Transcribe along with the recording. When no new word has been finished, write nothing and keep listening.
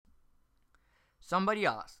Somebody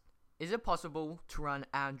asked, is it possible to run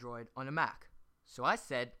Android on a Mac? So I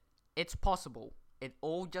said, it's possible. It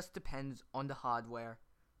all just depends on the hardware.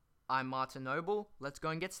 I'm Martin Noble. Let's go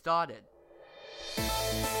and get started.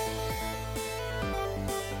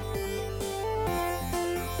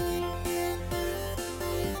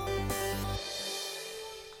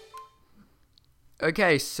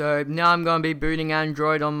 Okay, so now I'm going to be booting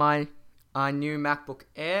Android on my new MacBook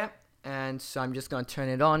Air. And so I'm just going to turn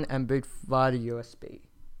it on and boot via the USB.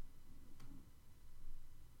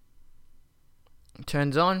 It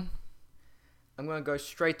turns on. I'm going to go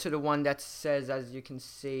straight to the one that says, as you can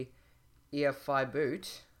see, UEFI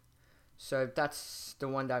boot. So that's the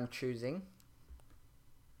one that I'm choosing.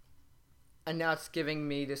 And now it's giving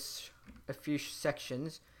me a few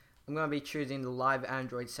sections. I'm going to be choosing the live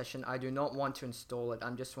Android session. I do not want to install it. I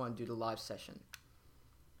just want to do the live session.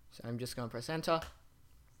 So I'm just going to press enter.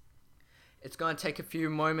 It's going to take a few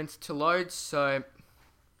moments to load, so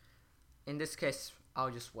in this case, I'll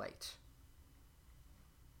just wait.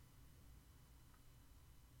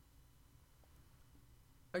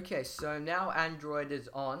 Okay, so now Android is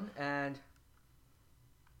on, and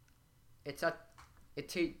it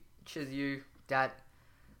teaches you that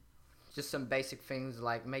just some basic things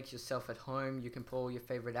like make yourself at home. You can pull all your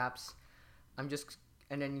favorite apps. And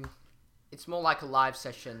then it's more like a live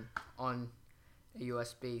session on a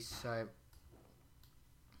USB, so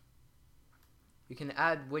you can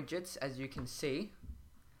add widgets, as you can see,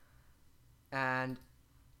 and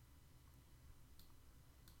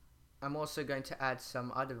I'm also going to add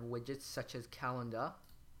some other widgets such as calendar.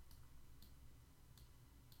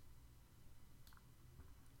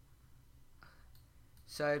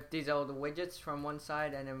 So these are all the widgets from one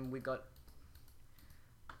side, and then we got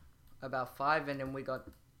about 5, and then we got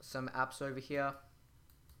some apps over here.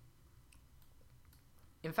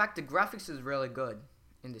 In fact, the graphics is really good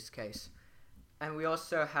in this case. And we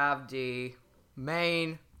also have the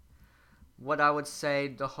main, what I would say,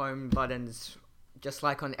 the home buttons, just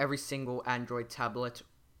like on every single Android tablet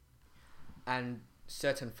and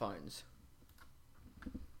certain phones.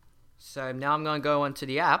 So now I'm going to go on to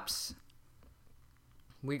the apps.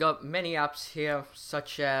 We got many apps here,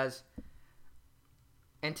 such as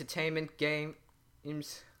entertainment, games,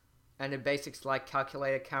 and the basics like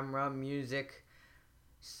calculator, camera, music,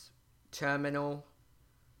 terminal,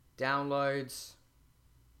 downloads,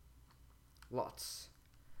 lots.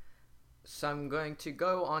 So I'm going to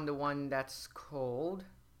go on the one that's called,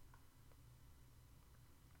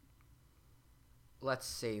 let's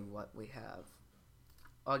see what we have.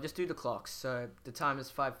 I'll just do the clocks. So the time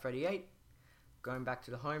is 5:38. Going back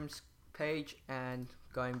to the home page and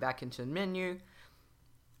going back into the menu.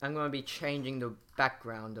 I'm going to be changing the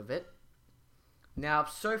background of it. Now,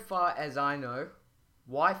 so far as I know,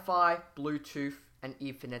 Wi-Fi, Bluetooth, and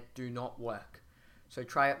Ethernet do not work. So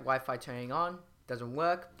try it, Wi-Fi turning on, doesn't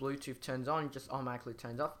work. Bluetooth turns on, just automatically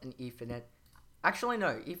turns off. And Ethernet, actually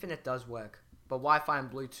no, Ethernet does work, but Wi-Fi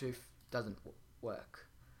and Bluetooth doesn't work.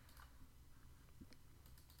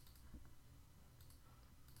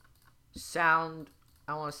 Sound,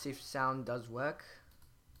 I want to see if sound does work.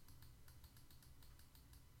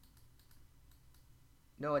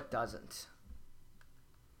 No, it doesn't.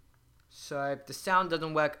 So the sound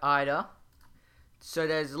doesn't work either. So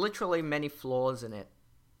there's literally many flaws in it,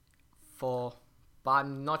 but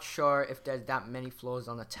I'm not sure if there's that many flaws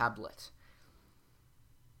on a tablet.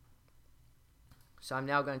 So I'm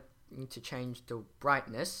now going to change the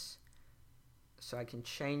brightness, so I can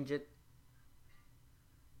change it,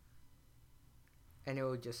 and it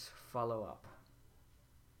will just follow up.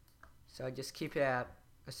 So I just keep it at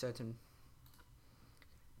a certain.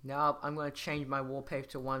 Now I'm going to change my wallpaper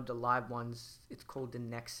to one of the live ones. It's called the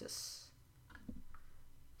Nexus.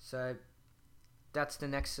 So that's the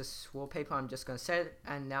Nexus wallpaper. I'm just going to set it,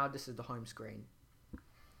 and now this is the home screen.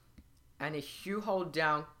 And if you hold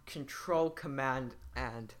down Control, Command,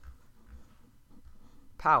 and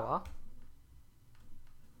Power,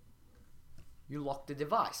 you lock the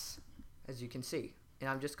device, as you can see. And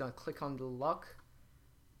I'm just going to click on the lock,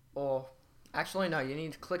 or actually no, you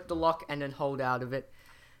need to click the lock and then hold out of it,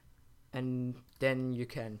 and then you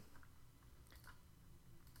can.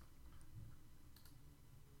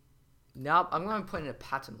 Now I'm going to put in a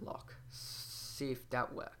pattern lock, see if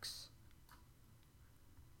that works.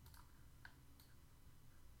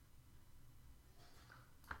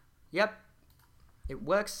 Yep, it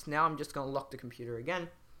works. Now I'm just going to lock the computer again.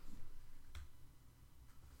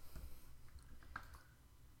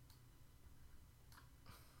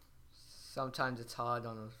 Sometimes it's hard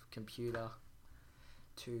on a computer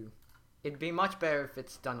to. It'd be much better if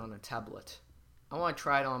it's done on a tablet. I want to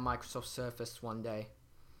try it on Microsoft Surface one day.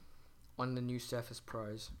 on the new Surface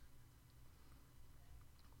Pros.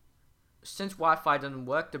 Since Wi-Fi doesn't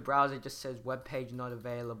work, the browser just says web page not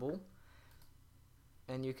available.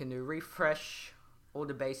 And you can do refresh, all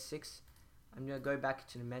the basics. I'm going to go back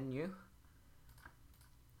to the menu.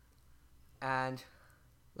 And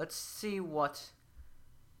let's see what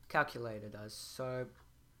calculator does. So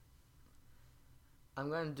I'm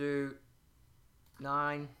going to do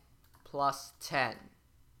 9 plus 10.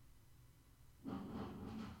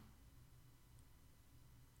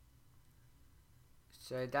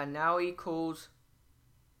 So that now equals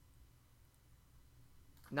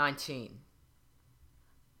 19.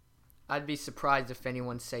 I'd be surprised if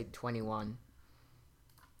anyone said 21.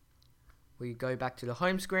 We go back to the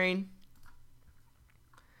home screen.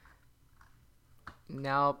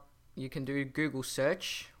 Now you can do Google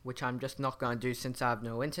search, which I'm just not going to do since I have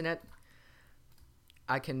no internet.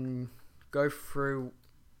 I can go through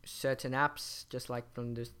certain apps just like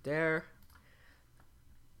from this there.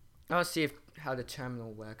 I'll see how the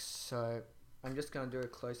terminal works. So I'm just going to do a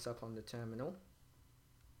close up on the terminal.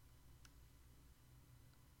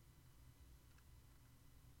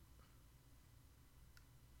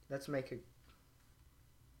 Let's make it.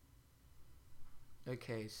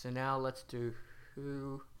 Okay, so now let's do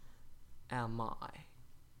who am I?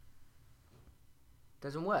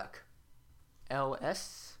 Doesn't work.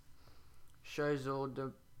 LS shows all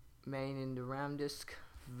the main in the RAM disk.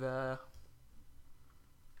 The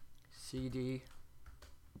CD.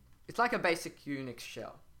 It's like a basic Unix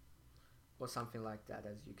shell or something like that,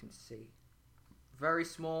 as you can see. Very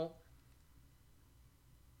small.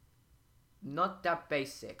 Not that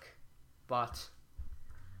basic, but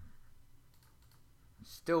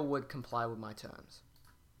still would comply with my terms.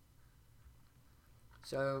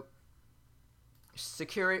 So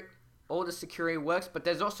security, all the security works, but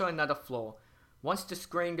there's also another flaw. Once the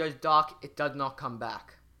screen goes dark, it does not come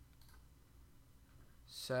back.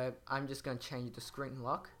 So I'm just going to change the screen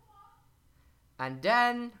lock. And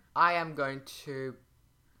then I am going to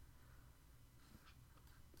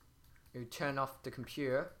turn off the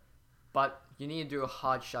computer, but you need to do a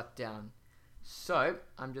hard shutdown. So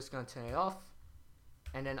I'm just going to turn it off.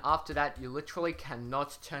 And then after that, you literally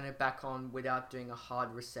cannot turn it back on without doing a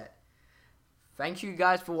hard reset. Thank you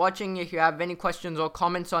guys for watching. If you have any questions or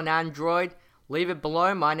comments on Android, leave it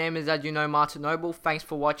below. My name is, as you know, Martin Noble. Thanks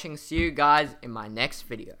for watching. See you guys in my next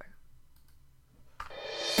video.